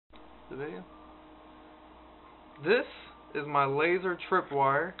the video. This is my laser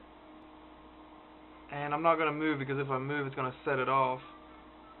tripwire, and I'm not going to move because if I move it's going to set it off.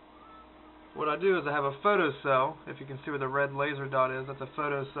 What I do is I have a photocell. If you can see where the red laser dot is, that's a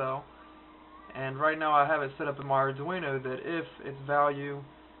photocell. And right now I have it set up in my Arduino that if its value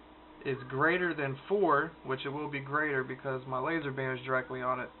is greater than 4, which it will be greater because my laser beam is directly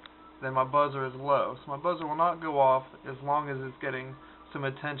on it, then my buzzer is low. So my buzzer will not go off as long as it's getting some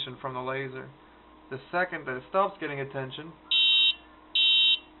attention from the laser. The second that it stops getting attention,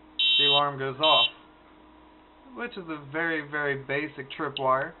 the alarm goes off, which is a very, very basic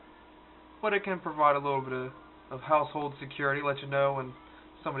tripwire, but it can provide a little bit of household security, let you know when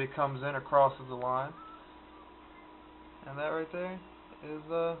somebody comes in or crosses the line. And that right there is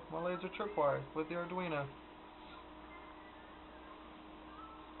my laser tripwire with the Arduino.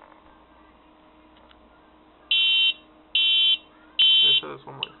 I'll show this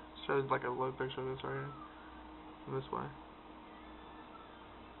one more. Shows like a low picture of this right here. This way.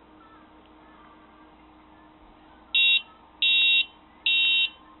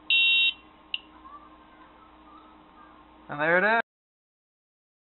 And there it is.